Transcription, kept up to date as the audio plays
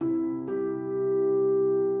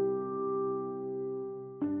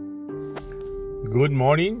Good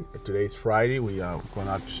morning. Today's Friday. We are going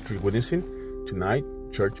out to street witnessing tonight.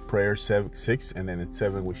 Church prayer 6, and then at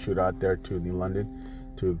 7 we shoot out there to New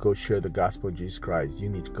London to go share the gospel of Jesus Christ. You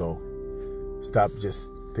need to go. Stop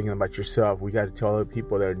just thinking about yourself. We got to tell other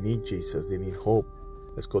people that need Jesus. They need hope.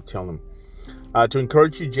 Let's go tell them. To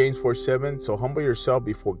encourage you, James 4:7. So humble yourself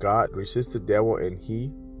before God. Resist the devil, and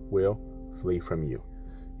he will flee from you.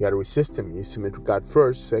 You got to resist him. You submit to God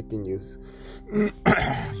first. Second,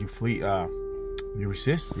 you flee. You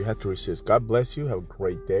resist. You have to resist. God bless you. Have a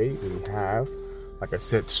great day. We have, like I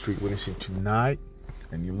said, street witnessing tonight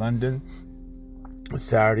in New London.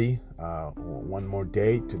 Saturday, one more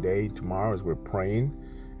day. Today, tomorrow, as we're praying,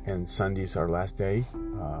 and Sunday is our last day.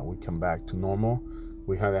 We come back to normal.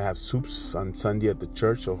 We have soups on Sunday at the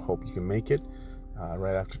church, so hope you can make it.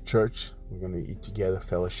 Right after church, we're going to eat together,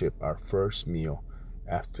 fellowship, our first meal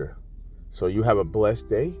after. So you have a blessed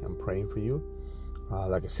day. I'm praying for you.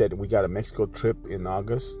 Like I said, we got a Mexico trip in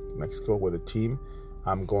August, Mexico with a team.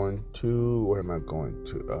 I'm going to, where am I going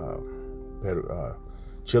to?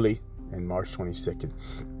 Chile in March 22nd.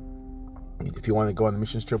 If you want to go on the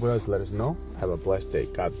mission trip with us, let us know. Have a blessed day.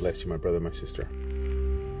 God bless you, my brother, my sister.